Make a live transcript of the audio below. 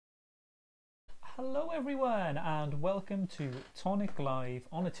Hello everyone and welcome to Tonic Live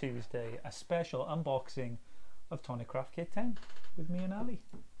on a Tuesday, a special unboxing of Tonic Craft Kit 10 with me and Ali.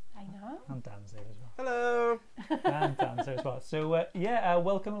 I know. And Dan's there as well. Hello. And Dan's there as well. So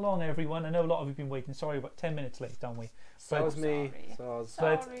welcome along everyone. I know a lot of you have been waiting. Sorry, about 10 minutes late, aren't we? That was me.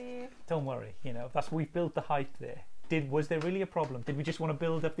 Sorry. Don't worry, you know, we built the hype there. Was there really a problem? Did we just want to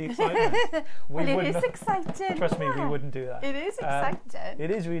build up the excitement? Well, it is exciting. Trust me, we wouldn't do that. It is exciting.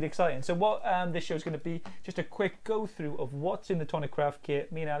 It is really exciting. So what this show is going to be, just a quick go through of what's in the Tonic Craft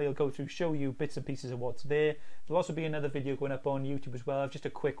Kit. Me and Ali will go through, show you bits and pieces of what's there. There'll also be another video going up on YouTube as well, just a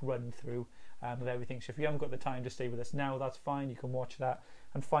quick run through of everything. So if you haven't got the time to stay with us now, that's fine. You can watch that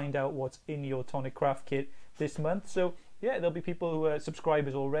and find out what's in your Tonic Craft Kit this month. So yeah, there'll be people who are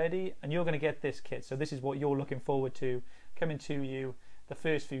subscribers already, and you're going to get this kit. So this is what you're looking forward to coming to you the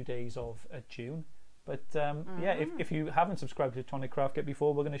first few days of June. But yeah, if you haven't subscribed to Tonic Craft Kit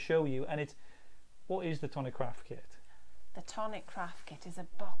before, we're going to show you. And what is the Tonic Craft Kit? The Tonic Craft Kit is a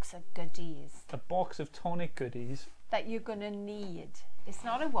box of goodies. A box of tonic goodies that you're going to need. It's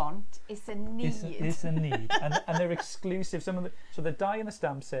not a want, it's a need. It's a need. and they're exclusive. So the die and the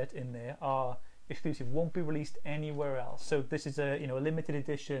stamp set in there are exclusive, won't be released anywhere else. So this is a limited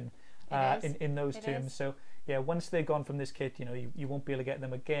edition in those terms. So yeah, once they're gone from this kit, you won't be able to get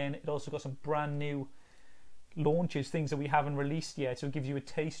them again. It also got some brand new launches, things that we haven't released yet, so it gives you a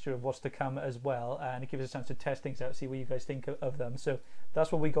taster of what's to come as well, and it gives us a chance to test things out, see what you guys think of them. So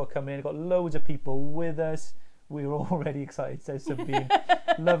that's what we got coming in. We've got loads of people with us. We're already excited, says Sabine.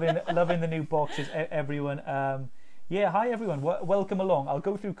 loving the new boxes, everyone. Yeah, hi everyone, welcome along. I'll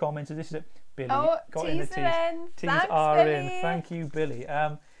go through comments. So this is it. Billy got in the teas. Teas are in. Thank you, Billy.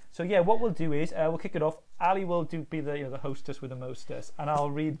 So yeah, what we'll do is we'll kick it off. Ali will be the hostess with the mostess, and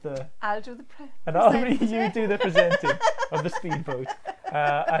I'll read the. I'll do the you do the presenting of the speedboat,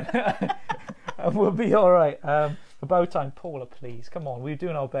 and we'll be all right. About time, Paula, please come on. We're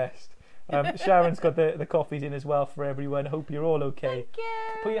doing our best. Sharon's got the coffees in as well for everyone. Hope you're all okay. Thank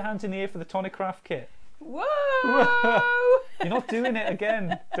you. Put your hands in the air for the Tonic Craft Kit. Whoa! You're not doing it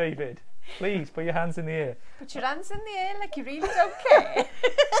again, David. Please put your hands in the air. Put your hands in the air like you really don't care.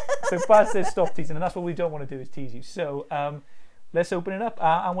 So Baz says stop teasing, and that's what we don't want to do is tease you. So let's open it up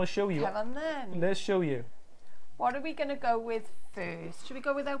and we'll show you. Come on then. Let's show you. What are we going to go with first? Should we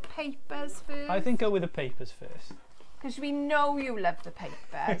go with our papers first? I think go with the papers first. Because we know you love the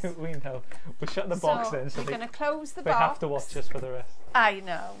papers. We know. We'll shut the box then. So we're going to close the box. They have to watch us for the rest. I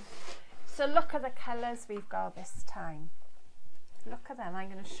know. So look at the colours we've got this time. Look at them.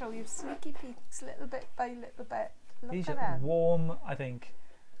 I'm going to show you sneaky peeks little bit by little bit. Look These at are them. Warm, I think.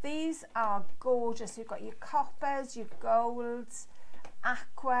 These are gorgeous. You've got your coppers, your golds,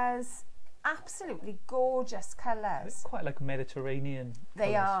 aquas. Absolutely gorgeous colours. It's quite like Mediterranean.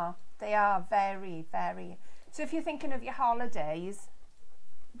 They are. They are very, very. So if you're thinking of your holidays,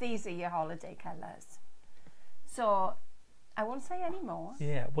 these are your holiday colours. So I won't say any more.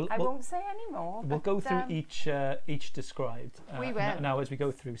 Yeah, I won't say any more. We'll go through each described. We will now as we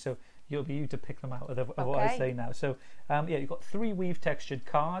go through. So you'll be you to pick them out of what I say now. So yeah, you've got 3 weave textured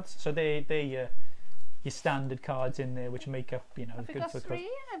cards. So they your standard cards in there, which make up Have you got 3?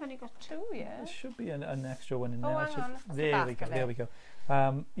 I've only got 2. Yeah. There should be an extra one in there. Hang on. There we go. There we go.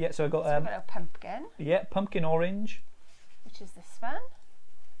 Yeah. So I got. So we've got a pumpkin. Yeah, pumpkin orange. Which is this one.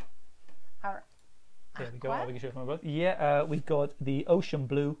 Our There we go. We can show it from above. Yeah, we've got the ocean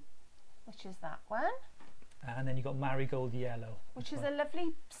blue, which is that one, and then you got marigold yellow, which is a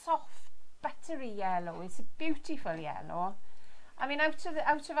lovely soft buttery yellow. It's a beautiful yellow. I mean,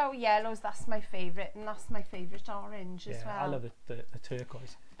 out of our yellows, that's my favourite, and that's my favourite orange as well. I love the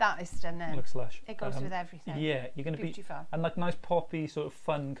turquoise. That is stunning. It looks lush. It goes with everything. Yeah, you're going to be and like nice poppy sort of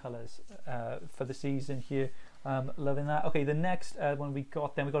fun colours for the season here. Loving that. Okay, the next one we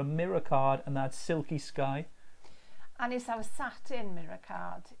got a mirror card, and that's Silky Sky. And it's our satin mirror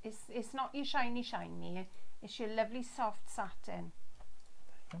card. It's not your shiny. It's your lovely soft satin.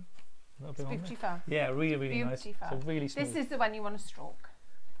 It's beautiful. Yeah, really nice. So really smooth. This is the one you want to stroke.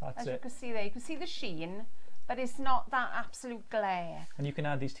 That's As it. You can see there, you can see the sheen, but it's not that absolute glare. And you can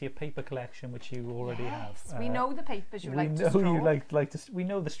add these to your paper collection, which you already have. We know the papers you like to stroke. We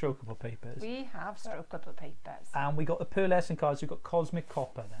know the strokeable papers. We have strokeable papers. And we got the pearlescent cards. We've got Cosmic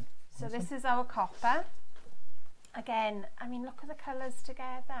Copper then. So this is our copper. Again, I mean, look at the colours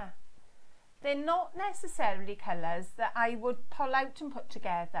together. They're not necessarily colours that I would pull out and put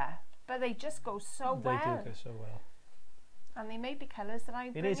together, but they just go so well. They do go so well. And they may be colours that I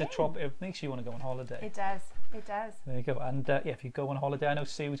bring It is a trop. It makes you want to go on holiday. It does. It does. There you go. And yeah, if you go on holiday, I know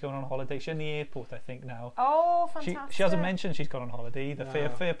Sue's going on holiday. She's in the airport, I think, now. Oh, fantastic. She hasn't mentioned she's gone on holiday either. No.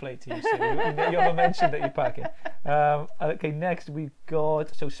 Fair play to you, Sue. You haven't mentioned that you're packing. Okay, next we've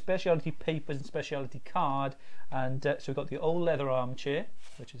got specialty papers and specialty card. And so we've got the old leather armchair,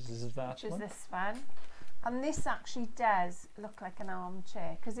 which is this one. And this actually does look like an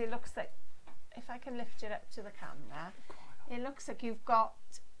armchair, because it looks like, if I can lift it up to the camera, it looks like you've got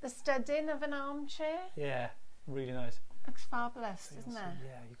the studding of an armchair. Yeah, really nice. Looks fabulous, doesn't it?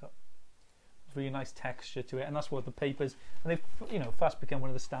 Yeah, you've got really nice texture to it, and that's what the papers, and they've fast become one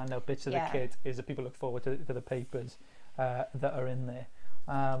of the standout bits of the kit, is that people look forward to the papers that are in there.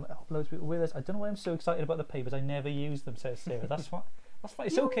 Loads of people with us. I don't know why I'm so excited about the papers. I never use them, says Sarah. That's what. That's fine.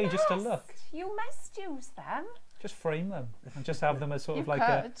 It's okay just to look. You must use them. Just frame them and just have them as sort of like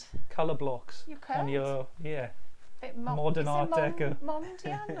a colour blocks on your bit modern art deco.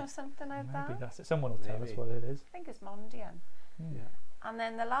 Mondian or something like that. Maybe that's it. Someone will tell us what it is. I think it's Mondian. Yeah. And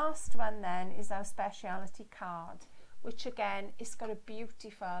then the last one then is our specialty card, which again is got a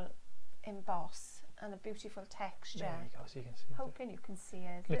beautiful emboss and a beautiful texture. There you go, so you can see. Hoping you can see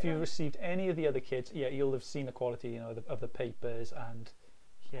it. If you've received any of the other kits, you'll have seen the quality, of the papers, and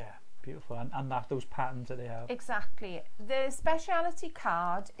beautiful, and those patterns that they have. Exactly. The specialty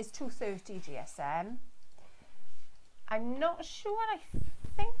card is 230 GSM. I'm not sure. I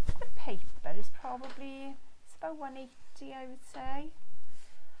think the paper is probably about 180, I would say.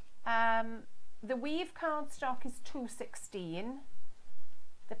 The weave cardstock is 216.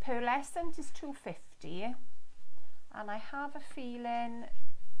 The pearlescent is 250, and I have a feeling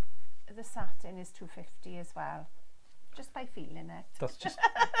the satin is 250 as well, just by feeling it. That's just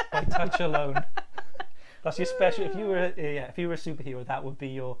by touch alone. That's your special. If you were a superhero, that would be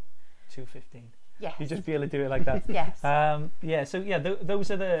your 215. Yes. You'd just be able to do it like that. Yes.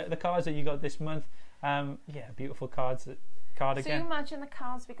 Those are the cards that you got this month. Beautiful cards. Card again. So you imagine the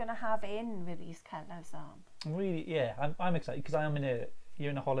cards we're going to have in with these colours on. Really, I'm excited because I am you're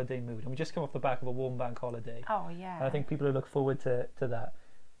in a holiday mood, and we just come off the back of a warm bank holiday. Oh yeah. And I think people will look forward to that.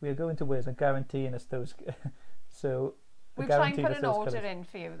 We are going to Wales and guaranteeing us those. So we'll try and put an order in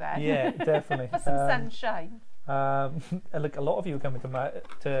for you then. Yeah, definitely. For some sunshine. Look, a lot of you are coming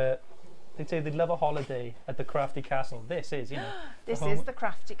to. They'd say they'd love a holiday at the Crafty Castle. This is, this is the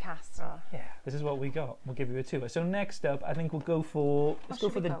Crafty Castle. Yeah, this is what we got. We'll give you a tour. So next up, I think we'll go for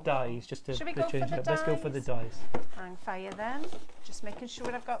the dies, just to change it up. Let's go for the dies. Hang fire then. Just making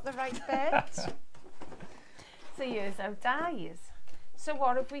sure I've got the right bit. So here's our dies. So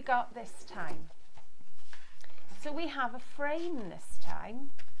what have we got this time? So we have a frame this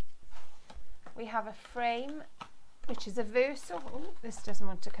time. We have a frame which is a verso. Oh, this doesn't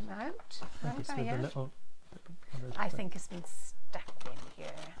want to come out. I think it's been stuck in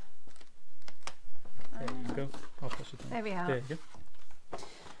here. There you go. There we are. There you go.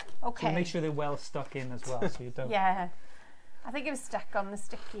 Okay. So make sure they're well stuck in as well, so you don't. Yeah, I think it was stuck on the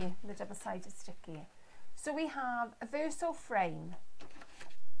sticky, the double-sided sticky. So we have a verso frame.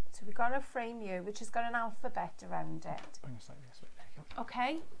 So we've got a frame here which has got an alphabet around it. Bring us like this way. There you go.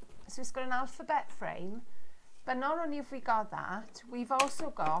 Okay. So it's got an alphabet frame. But not only have we got that, we've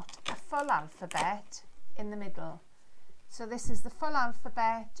also got a full alphabet in the middle. So this is the full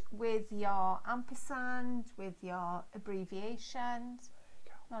alphabet with your ampersand, with your abbreviations.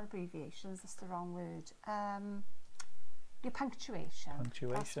 Not abbreviations, that's the wrong word. Your punctuation.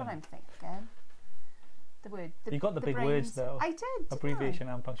 That's what I'm thinking. The word. You got the big words though. I did. Abbreviation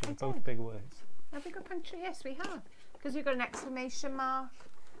and punctuation, both big words. Have we got punctuation? Yes, we have. Because we've got an exclamation mark.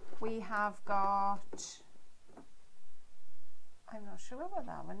 We have got. I'm not sure what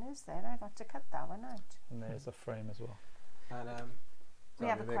that one is there. I've got to cut that one out. And there's a frame as well. And we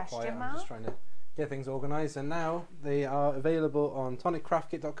have a question mark. I'm just trying to get things organised. And now they are available on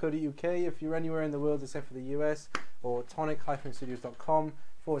toniccraftkit.co.uk if you're anywhere in the world except for the US, or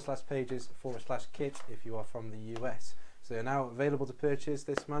tonic-studios.com/pages/kit if you are from the US. So they're now available to purchase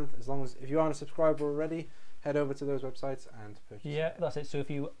this month. As long as if you aren't a subscriber already, head over to those websites and purchase. Yeah, that's it. So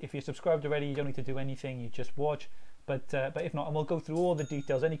if you're subscribed already, you don't need to do anything. You just watch. But if not, and we'll go through all the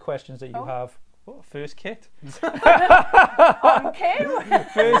details, any questions that you have. Oh, first kit. On camera.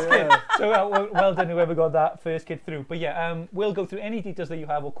 First kit. So well done whoever got that first kit through. But yeah, we'll go through any details that you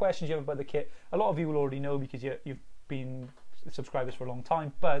have or questions you have about the kit. A lot of you will already know because you've been subscribers for a long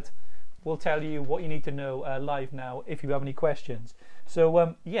time. But we'll tell you what you need to know live now if you have any questions. So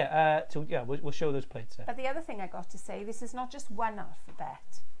we'll show those plates there. But the other thing I got to say, this is not just one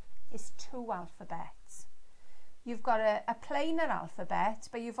alphabet. It's two alphabets. You've got a plainer alphabet,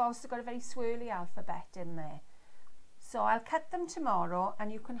 but you've also got a very swirly alphabet in there. So I'll cut them tomorrow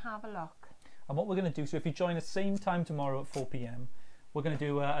and you can have a look. And what we're going to do, so if you join us same time tomorrow at 4 p.m, we're going to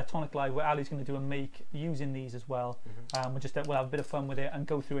do a Tonic Live where Ali's going to do a make using these as well. We'll have a bit of fun with it and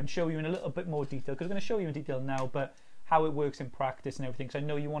go through and show you in a little bit more detail, because we're going to show you in detail now, but how it works in practice and everything, because I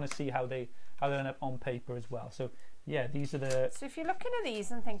know you want to see how they end up on paper as well. So yeah, these are the... So if you're looking at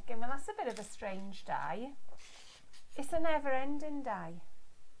these and thinking, well, that's a bit of a strange die, it's a never-ending die.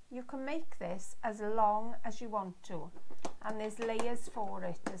 You can make this as long as you want to, and there's layers for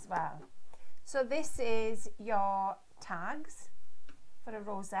it as well. So this is your tags for a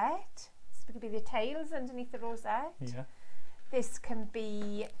rosette. This could be the tails underneath the rosette. Yeah. This can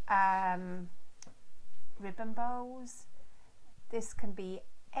be ribbon bows. This can be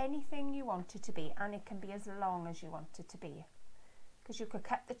anything you want it to be, and it can be as long as you want it to be. Because you could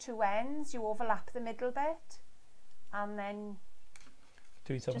cut the two ends, you overlap the middle bit, and then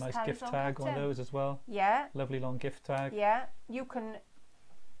do yourself a nice gift tag, one of those as well. Yeah. Lovely long gift tag. Yeah. You can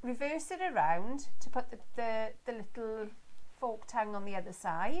reverse it around to put the little fork tang on the other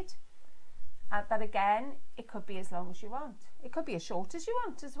side. But again, it could be as long as you want. It could be as short as you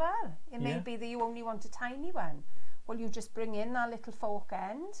want as well. It may be that you only want a tiny one. Well, you just bring in that little fork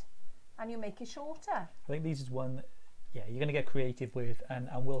end and you make it shorter. I think these is one that, yeah, you're going to get creative with, and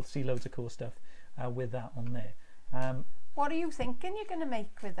we'll see loads of cool stuff with that on there. What are you thinking you're going to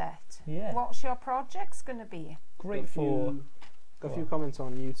make with it? Yeah. What's your project's going to be? Great for... Got a few comments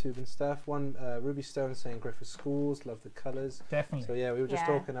on YouTube and stuff. One, Ruby Stone saying Griffith Schools, love the colours. Definitely. So yeah, we were just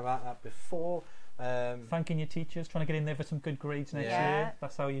talking about that before. Thanking your teachers, trying to get in there for some good grades next year.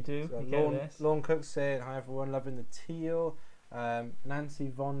 That's how you do. So you Lawn Cook saying hi everyone, loving the teal. Nancy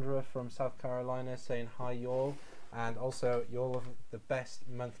Vondra from South Carolina saying hi y'all. And also, you're the best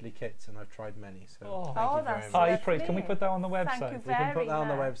monthly kits, and I've tried many. So thank you very much. High praise. Can we put that on the website? Thank you we can put that on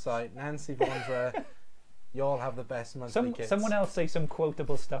the website. Nancy Vondra, y'all have the best monthly kits. Someone else say some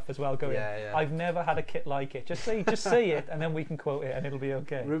quotable stuff as well. Going, I've never had a kit like it. Just say it, and then we can quote it, and it'll be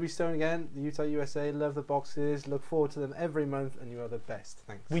okay. Ruby Stone again, the Utah USA, love the boxes. Look forward to them every month, and you are the best.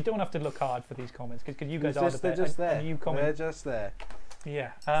 Thanks. We don't have to look hard for these comments because you guys are the best. They're just there. And you comment. They're just there.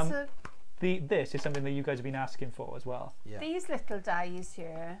 Yeah. This is something that you guys have been asking for as well. Yeah. These little dies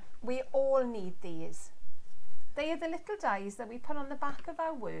here, we all need these. They are the little dies that we put on the back of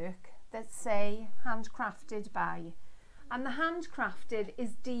our work that say handcrafted by. And the handcrafted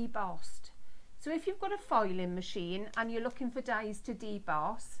is debossed. So if you've got a foiling machine and you're looking for dies to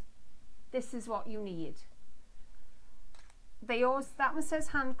deboss, this is what you need. That one says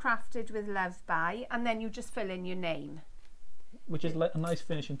handcrafted with love by, and then you just fill in your name. Which is like a nice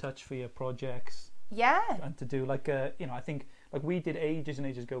finishing touch for your projects. Yeah. And to do like I think like we did ages and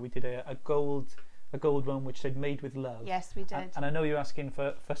ages ago, we did a gold one which said made with love. Yes, we did. And I know you're asking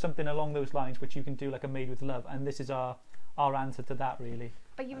for something along those lines, which you can do like a made with love, and this is our answer to that really.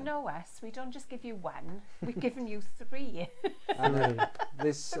 But you know us, we don't just give you one, we've given you three. And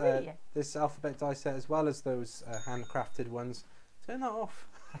this alphabet die set, as well as those handcrafted ones, turn that off.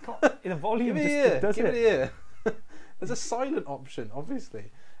 I can't, the volume Give just it here. There's a silent option, obviously.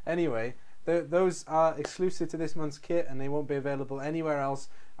 Anyway, those are exclusive to this month's kit, and they won't be available anywhere else,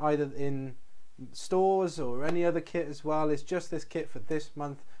 either in stores or any other kit as well. It's just this kit for this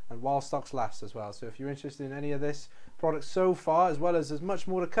month and while stocks last as well. So if you're interested in any of this product so far, as well as there's much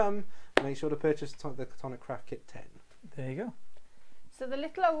more to come, make sure to purchase the Tonic Craft Kit 10. There you go. So the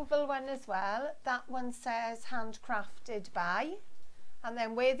little oval one as well, that one says handcrafted by, and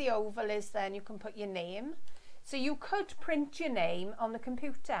then where the oval is, then you can put your name. So you could print your name on the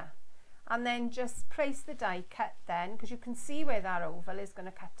computer and then just place the die cut then, because you can see where that oval is going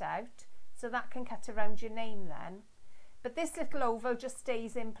to cut out, so that can cut around your name then. But this little oval just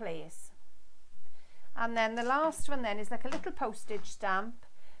stays in place. And then the last one then is like a little postage stamp.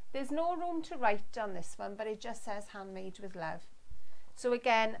 There's no room to write on this one, but it just says handmade with love. So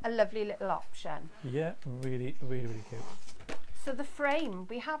again, a lovely little option. Yeah, really, really, really cute. So the frame,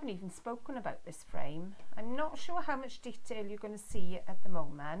 we haven't even spoken about this frame. I'm not sure how much detail you're going to see at the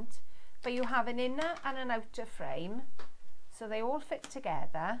moment, but you have an inner and an outer frame, so they all fit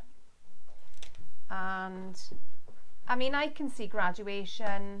together. And I mean, I can see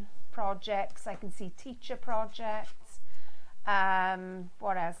graduation projects, I can see teacher projects.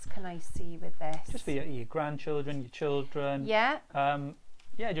 What else can I see with this? Just for your grandchildren, your children. Yeah.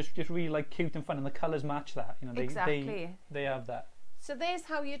 Yeah, just really like cute and fun, and the colours match that. You know, they have that. So there's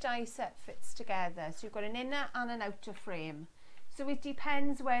how your die set fits together. So you've got an inner and an outer frame. So it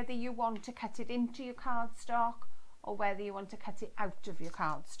depends whether you want to cut it into your cardstock or whether you want to cut it out of your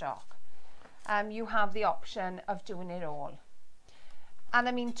cardstock. You have the option of doing it all. And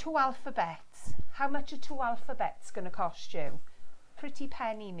I mean, 2 alphabets. How much are 2 alphabets going to cost you? Pretty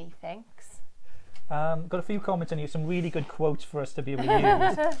penny, methinks. Got a few comments on here, some really good quotes for us to be able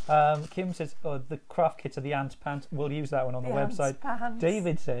to use. Kim says, oh, the craft kits are the ants pants. We'll use that one on the website.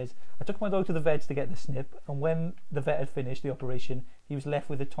 David says, I took my dog to the vet to get the snip, and when the vet had finished the operation, he was left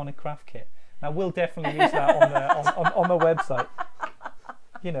with a Tonic Craft Kit. Now, we'll definitely use that on the website.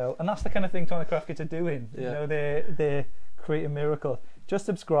 You know, and that's the kind of thing Tonic Craft Kits are doing. Yeah. You know, they're creating miracles. Just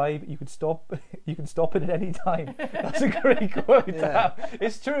subscribe. You can stop. You can stop it at any time. That's a great quote. Yeah.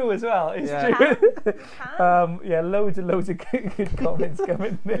 It's true as well. It's true. Yeah, loads and loads of good comments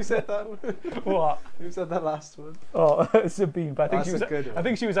coming. Who said that? What? Who said that last one? Oh, Sabine. But I think I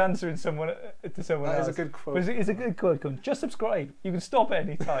think she was answering someone to someone else. That is a good quote. But it's a good quote. Just subscribe. You can stop at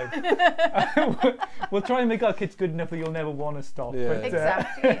any time. We'll try and make our kits good enough that you'll never want to stop. Yeah. But,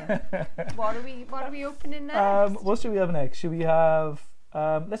 exactly. What are we opening next? What should we have next? Should we have?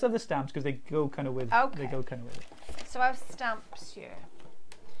 Let's have the stamps because they go kind of with. Okay. They go kind of with it. So I have stamps here.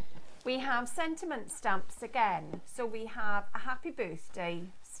 We have sentiment stamps again. So we have a happy birthday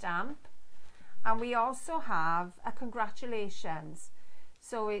stamp, and we also have a congratulations.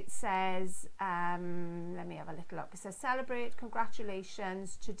 So it says, let me have a little look. It says, celebrate,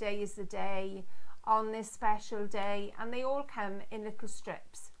 congratulations, today is the day, on this special day, and they all come in little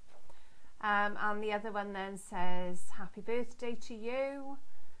strips. And the other one then says, happy birthday to you.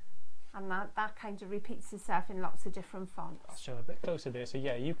 And that kind of repeats itself in lots of different fonts. I'll show a bit closer there. So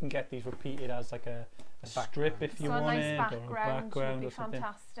yeah, you can get these repeated as like a strip if you want nice it, background, or a background or something.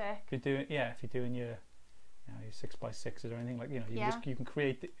 Fantastic. If you're doing your 6x6s or anything, like, you know, you can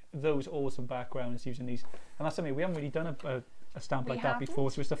create those awesome backgrounds using these. And that's something we haven't really done a stamp like that before,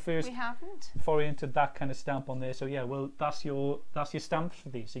 so it's the first foray into that kind of stamp on there. So yeah, well, that's your stamps for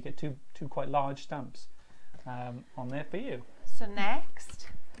these. So you get two quite large stamps on there for you. So next,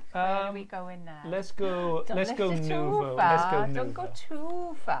 where are we going now? Let's go Nouveau. Let's go Nouveau. Don't go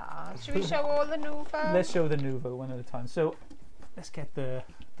too far. Should we show all the Nouveau? Let's show the Nouveau one at a time. So let's get the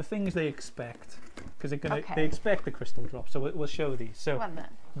things they expect, because they expect the crystal drops. So we'll show these. So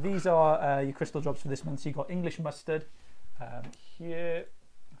these are your crystal drops for this month. So you got English mustard. Here,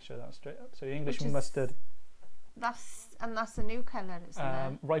 I'll show that straight up. So English mustard. That's a new colour, isn't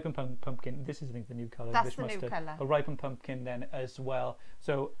it? Ripened pumpkin. This is, I think, the new colour. That's English the mustard. new colour. A ripened pumpkin then as well.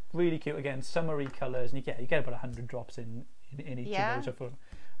 So really cute. Again, summery colours, and you get about 100 drops in each of those. For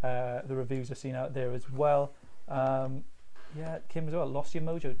the reviews I've seen out there as well. Yeah, Kim as well. Lost your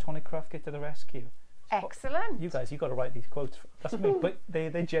mojo. Tonic Craft Kit to the rescue. Excellent. You guys, you've got to write these quotes. That's me, but they're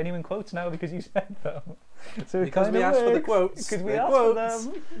genuine quotes now because you said them. So because we asked for the quotes. Because we asked for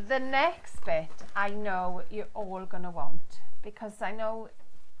them. The next bit I know you're all going to want, because I know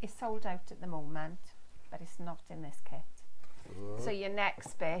it's sold out at the moment, but it's not in this kit. So your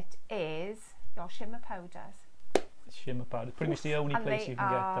next bit is your shimmer powders. Shimmer powders. Pretty much the only place you can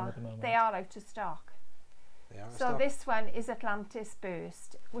get them at the moment. They are out of stock. So this one is Atlantis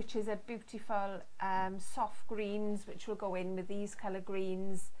Burst, which is a beautiful soft greens, which will go in with these colour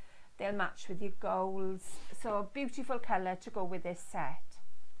greens. They'll match with your golds. So a beautiful colour to go with this set.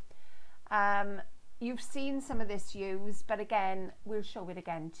 You've seen some of this used, but again, we'll show it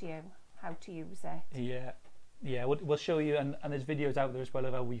again to you, how to use it. Yeah, we'll show you, and there's videos out there as well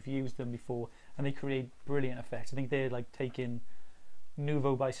of how we've used them before, and they create brilliant effects. I think they're like taking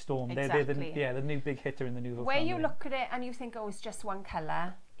Nouveau by storm. Exactly. They're the new big hitter in the Nouveau Where family. you look at it and you think, oh, it's just one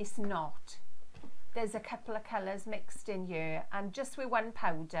colour, it's not. There's a couple of colours mixed in here, and just with one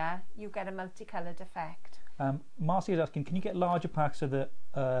powder you get a multicoloured effect. Marcy is asking, can you get larger packs of the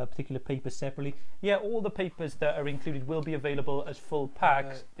particular papers separately? Yeah, all the papers that are included will be available as full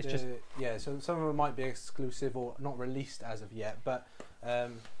packs. So some of them might be exclusive or not released as of yet, but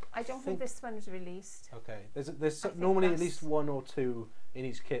I don't think this one's released. Okay, there's normally at least one or two in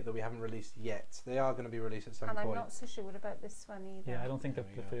each kit that we haven't released yet. They are going to be released at some point. And I'm not so sure about this one either. Yeah, I don't think they're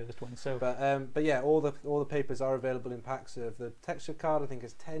the furthest one. So, but yeah, all the papers are available in packs. Of the texture card, I think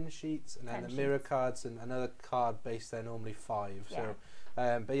is 10 sheets, and then the mirror cards and another card base. They're normally 5. Yeah.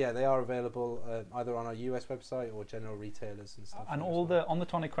 So, but yeah, they are available either on our US website or general retailers and stuff. And on the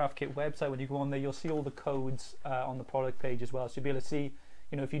Tonic Craft Kit website, when you go on there, you'll see all the codes on the product page as well. So you'll be able to see,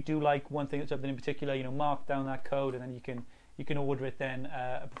 you know, if you do like one thing or something in particular, you know, mark down that code, and then you can order it then,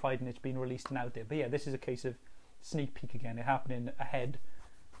 providing it's been released and out there. But yeah, this is a case of sneak peek again. It happening ahead,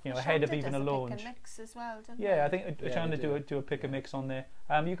 you know, ahead of even a launch. Pick and mix as well, don't I think they're trying to do a pick and mix on there.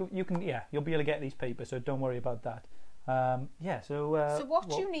 You can you'll be able to get these papers, so don't worry about that. So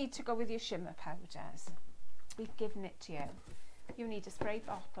what you need to go with your shimmer powders, we've given it to you. You need a spray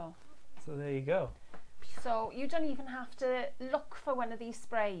bottle. So there you go. So you don't even have to look for one of these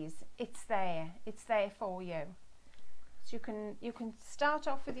sprays. It's there for you. So you can start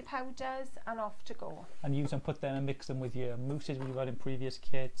off with your powders and off to go. And use them, put them and mix them with your mousses we've had in previous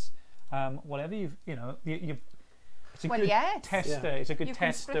kits. Whatever you it's a good tester. Yeah. It's a good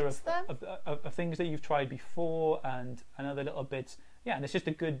tester of things that you've tried before and other little bits. Yeah, and it's just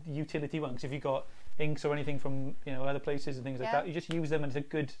a good utility one, because if you've got inks or anything from other places and things like that, you just use them and it's a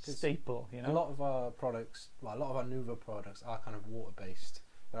good staple. A lot of our products, well, a lot of our Nuvo products are kind of water based.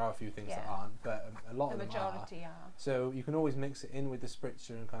 There are a few things that aren't, but a lot of them are. So you can always mix it in with the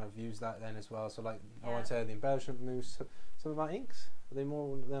spritzer and kind of use that then as well. So like I want to say the embellishment mousse, some of our inks, they're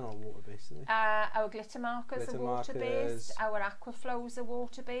not water based, are they? Our glitter markers are water based, our Aquaflows are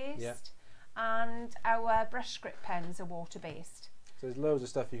water based, and our brush script pens are water based. So there's loads of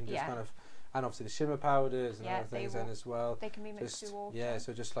stuff you can just kind of, and obviously the shimmer powders and other things then as well. They can be mixed with water. Yeah,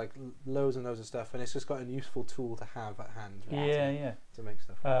 so just like loads and loads of stuff, and it's just got a useful tool to have at hand. Really, to make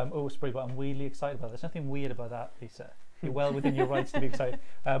stuff. Spray bottle. I'm really excited about that. There's nothing weird about that, Lisa. You're well within your rights to be excited.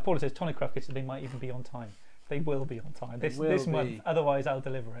 Paula says Tonic Craft Kit, so they might even be on time. They will be on time this month. Otherwise, I'll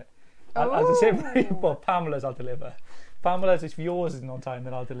deliver it. As I said, well, Pamela's I'll deliver. Pamela's, if yours isn't on time,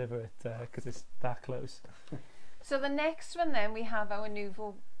 then I'll deliver it because it's that close. So the next one then we have our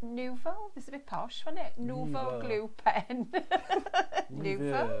Nuvo, it's a bit posh, wasn't it? Nuvo glue pen.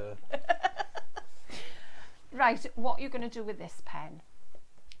 Nuvo. Right, what you're going to do with this pen,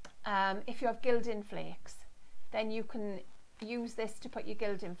 if you have gilding flakes, then you can use this to put your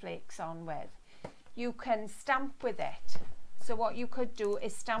gilding flakes on with. You can stamp with it. So what you could do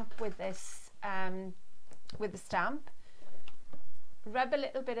is stamp with this, with the stamp, rub a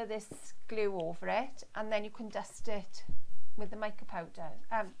little bit of this glue over it, and then you can dust it with the mica powder,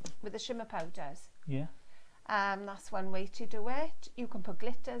 with the shimmer powders. Yeah. That's one way to do it. You can put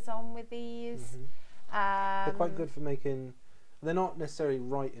glitters on with these. They're quite good for making. They're not necessarily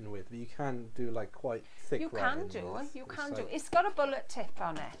writing with, but you can do like quite thick. You can do. You can do. It's got a bullet tip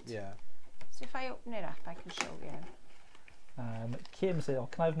on it. Yeah. So if I open it up, I can show you. Kim said,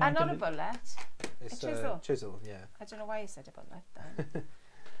 "Can I have mine?" Not a bullet. It's a chisel. Chisel, yeah. I don't know why you said a bullet then.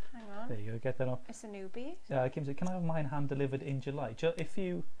 Hang on. There you go. Get that off. It's a newbie. Kim said, "Can I have mine hand delivered in July?"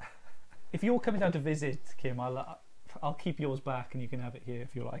 If you're coming down to visit, Kim, I'll keep yours back and you can have it here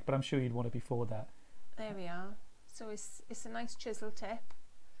if you like. But I'm sure you'd want it before that. There we are. So it's a nice chisel tip.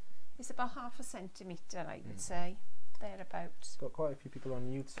 It's about 1/2 centimetre, I would say, thereabouts. Got quite a few people on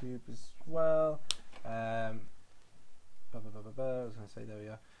YouTube as well. I was going to say, there we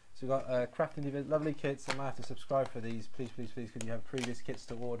are. So we've got crafting lovely kits. I might have to subscribe for these. Please, could you have previous kits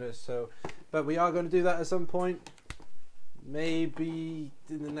to order? So, but we are going to do that at some point. Maybe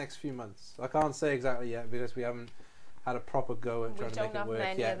in the next few months. I can't say exactly yet because we haven't had a proper go at trying to make it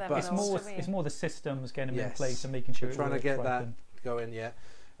work yet. But it's more the systems, getting them in place and making sure we're trying to get that going. Yeah.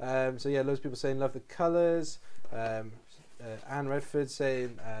 So yeah, loads of people saying love the colours. Anne Redford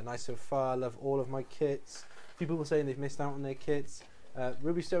saying nice so far. Love all of my kits. A few people saying they've missed out on their kits.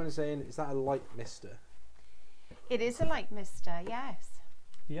 Ruby Stone is saying, is that a light mister? It is a light mister, yes.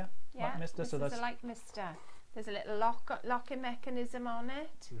 Yeah, light mister. So that's a light mister. There's a little locking mechanism on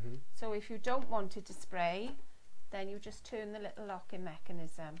it. So if you don't want it to spray, then you just turn the little locking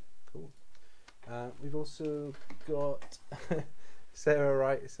mechanism. Cool. We've also got Sarah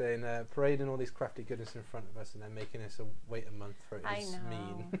Wright saying parading all these crafty goodness in front of us and then making us wait a month for it is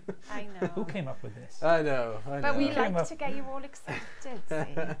mean. I know. Who came up with this? I know. But we like to get you all excited.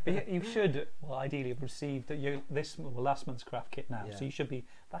 See? But you should, well, ideally have received last month's craft kit now. So you should be.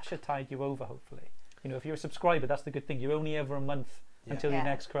 That should tide you over, hopefully. If you're a subscriber, that's the good thing. You're only ever a month until your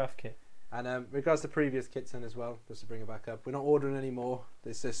next craft kit. And regards to previous kits then as well, just to bring it back up, we're not ordering anymore.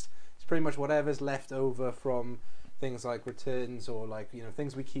 It's pretty much whatever's left over from things like returns or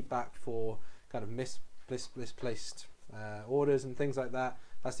things we keep back for kind of misplaced orders and things like that.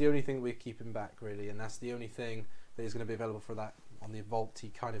 That's the only thing we're keeping back really, and that's the only thing that is going to be available for that on the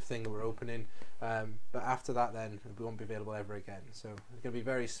vaulty kind of thing that we're opening. But after that, then we won't be available ever again. So it's going to be a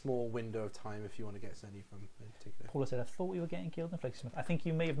very small window of time if you want to get any from in particular. Paula said, "I thought we were getting Gilded Flakes Smith." I think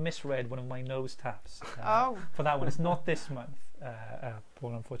you may have misread one of my nose taps. For that one, it's not this month,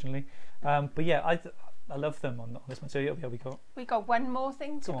 Paula, unfortunately. But yeah, I love them on this one. So yeah, we got one more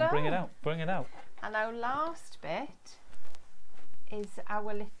thing to go. Come on, bring it out. And our last bit is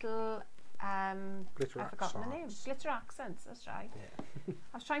our little glitter I forgot the name. Glitter accents, that's right. Yeah.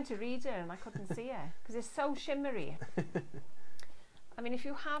 I was trying to read it and I couldn't see it because it's so shimmery. I mean, if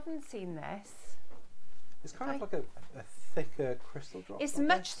you haven't seen this, it's kind of like a thicker crystal drop. It's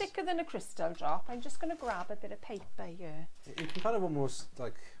much thicker than a crystal drop. I'm just going to grab a bit of paper here. You can kind of almost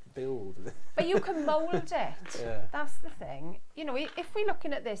build. But you can mould it. Yeah. That's the thing. You know, if we're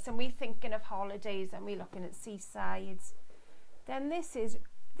looking at this and we're thinking of holidays and we're looking at seasides, then this is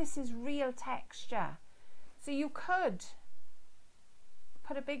real texture. So you could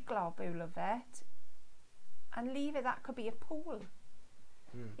put a big globule of it and leave it. That could be a pool.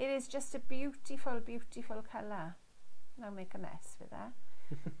 It is just a beautiful, beautiful colour. I'll make a mess with that.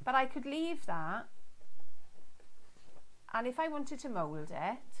 But I could leave that, and if I wanted to mould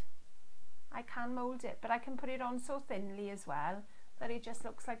it, I can mould it, but I can put it on so thinly as well that it just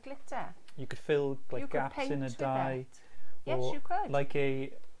looks like glitter. You could fill like You could gaps paint in a with dye. it. Yes, or you could. Like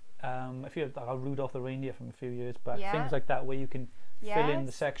a, if you had like Rudolph the reindeer from a few years back, Yeah. things like that where you can fill in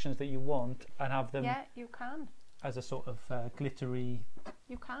the Yes. sections that you want and have them Yeah, you can. as a sort of glittery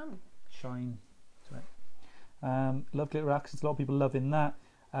You can. shine to it. Love glitter accents. A lot of people loving that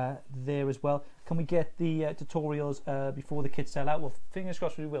there as well. Can we get the tutorials before the kits sell out? Well, fingers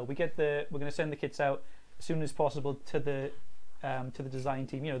crossed we will. We're going to send the kits out as soon as possible to the design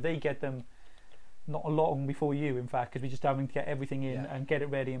team. You know, they get them not long before you, in fact, because we're just having to get everything in and get it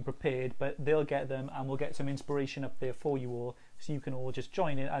ready and prepared. But they'll get them, and we'll get some inspiration up there for you all, so you can all just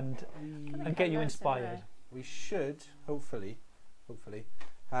join in and get you inspired. We should hopefully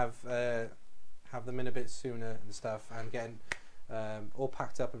have them in a bit sooner and stuff, and getting all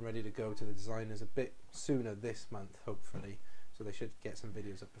packed up and ready to go to the designers a bit sooner this month, hopefully. So they should get some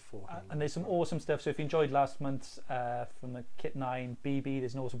videos up beforehand. And there's some awesome stuff. So if you enjoyed last month's from the Kit 9 BB,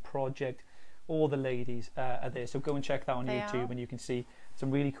 there's an awesome project. All the ladies are there, so go and check that on YouTube, and you can see some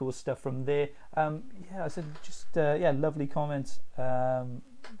really cool stuff from there. Yeah, I said just lovely comments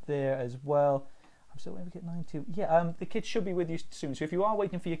there as well. I'm still waiting for Kit 9 too. Yeah, the kit should be with you soon. So if you are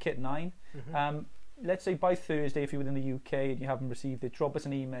waiting for your Kit 9, let's say by Thursday, if you're within the UK and you haven't received it, drop us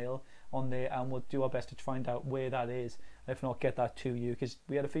an email on there, and we'll do our best to find out where that is. If not, get that to you, because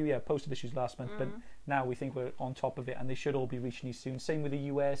we had a few posted issues last month, but now we think we're on top of it, and they should all be reaching you soon. Same with the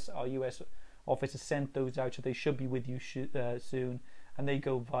US. Our US office has sent those out, so they should be with you soon, and they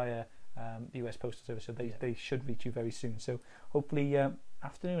go via the US Postal Service, so they should reach you very soon. So hopefully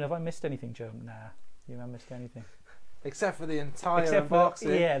afternoon. Have I missed anything, Joe? Nah, you haven't missed anything. Except for the entire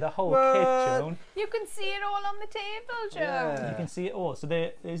unboxing. The whole kit, Joan. You can see it all on the table, Joe. Yeah. You can see it all. So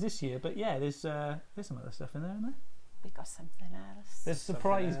there's this year, but yeah, there's some other stuff in there, isn't there? We got something else. There's a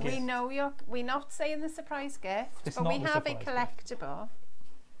surprise Something gift. We know we're not saying the surprise gift, It's but not we the have a surprise collectible.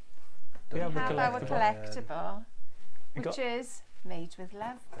 We have our collectible. collectible, We which is made with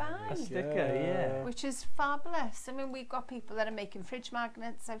love by. A sticker, yeah. Which is fabulous. I mean, we've got people that are making fridge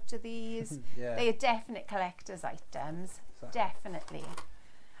magnets out of these. Yeah. They are definite collector's items. So- Definitely.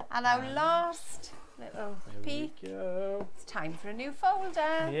 And our last little peek. Go. It's time for a new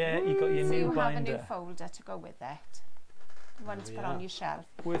folder. Yeah, you got your So new you have a binder. new folder to go with it. One to put on your shelf.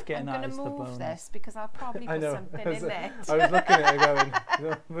 Worth getting I'm that going to is the move bone. this because I'll probably I put know. something I was in it. looking at it going,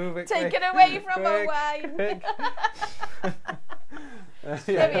 move it. Take quick, it away from our quick, wine. quick.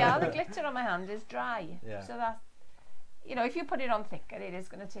 There we are. The glitter on my hand is dry. Yeah. So that, you know, if you put it on thicker, it is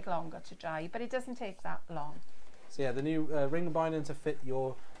going to take longer to dry, but it doesn't take that long. So yeah, the new ring binding to fit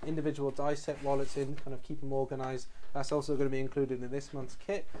your individual die set wallets in, kind of keep them organised. That's also going to be included in this month's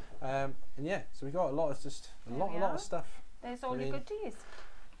kit. And yeah, so we got a lot of stuff. There's all your goodies.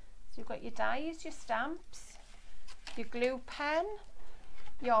 So you've got your dies, your stamps, your glue pen,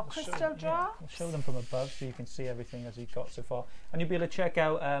 your crystal jar. We'll show them from above so you can see everything as you've got so far. And you'll be able to check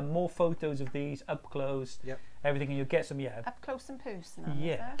out more photos of these up close, everything, and you'll get some, Up close and personal.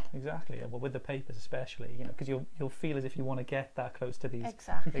 yeah, exactly. Yeah, well, with the papers especially, you know, because you'll feel as if you want to get that close to these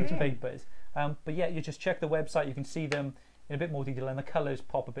papers. But yeah, you just check the website. You can see them in a bit more detail, and the colours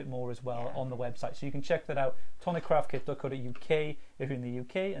pop a bit more as well on the website. So you can check that out. toniccraftkit.co.uk if you're in the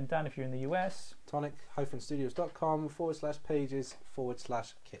UK, and Dan if you're in the US.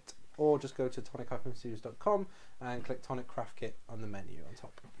 tonic-studios.com/pages/kit, or just go to tonic-studios.com and click Tonic Craft Kit on the menu on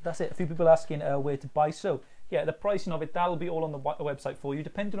top. That's it. A few people asking where to buy. So yeah, the pricing of it, that'll be all on the website for you,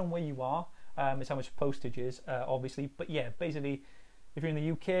 depending on where you are. It's how much postage is, obviously. But yeah, basically, if you're in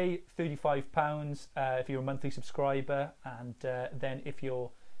the UK, £35 if you're a monthly subscriber, and then if you're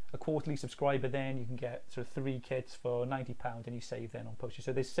a quarterly subscriber, then you can get sort of 3 kits for £90, and you save then on postage.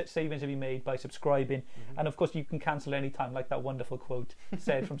 So there's savings to be made by subscribing, and of course you can cancel any time, like that wonderful quote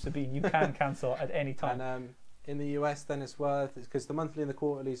said from Sabine. You can cancel at any time. And in the US then as well, because the monthly and the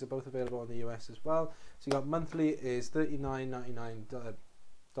quarterlies are both available in the US as well. So you got monthly is $39.99.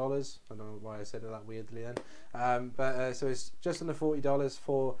 I don't know why I said it that weirdly then, but so it's just under $40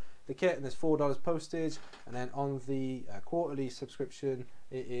 for the kit, and there's $4 postage. And then on the quarterly subscription,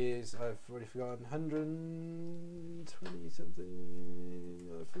 It is, I've already forgotten, 120 something.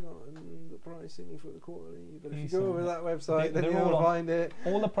 I've forgotten the pricing for the quarterly. But if you go over that website, then you'll find it.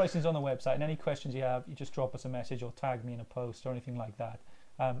 All the pricing's on the website, and any questions you have, you just drop us a message or tag me in a post or anything like that,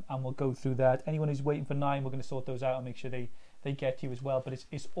 and we'll go through that. Anyone who's waiting for 9, we're going to sort those out and make sure they get to you as well. But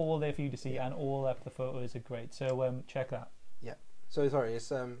it's all there for you to see, and all up the photos are great. So check that. Yeah. So sorry, it's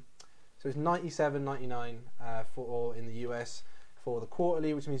 $97.99 for in the US. For the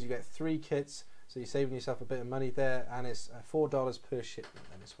quarterly, which means you get 3 kits, so you're saving yourself a bit of money there, and it's $4 per shipment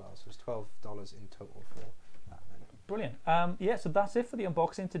then as well, so it's $12 in total for that then. Brilliant. Yeah, so that's it for the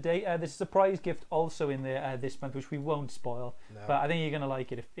unboxing today. There's a surprise gift also in there this month, which we won't spoil, but I think you're going to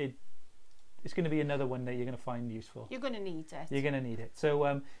like it. It's going to be another one that you're going to find useful. You're going to need it. You're going to need it.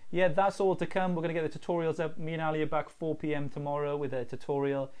 So yeah, that's all to come. We're going to get the tutorials up. Me and Ali are back 4 p.m. tomorrow with a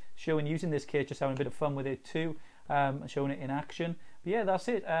tutorial showing using this kit, just having a bit of fun with it too. Showing it in action. But yeah, that's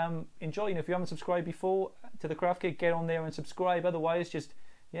it. Enjoy. If you haven't subscribed before to the Craft Kit, get on there and subscribe. Otherwise, just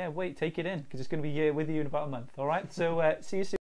take it in, because it's going to be with you in about a month. All right. So see you soon.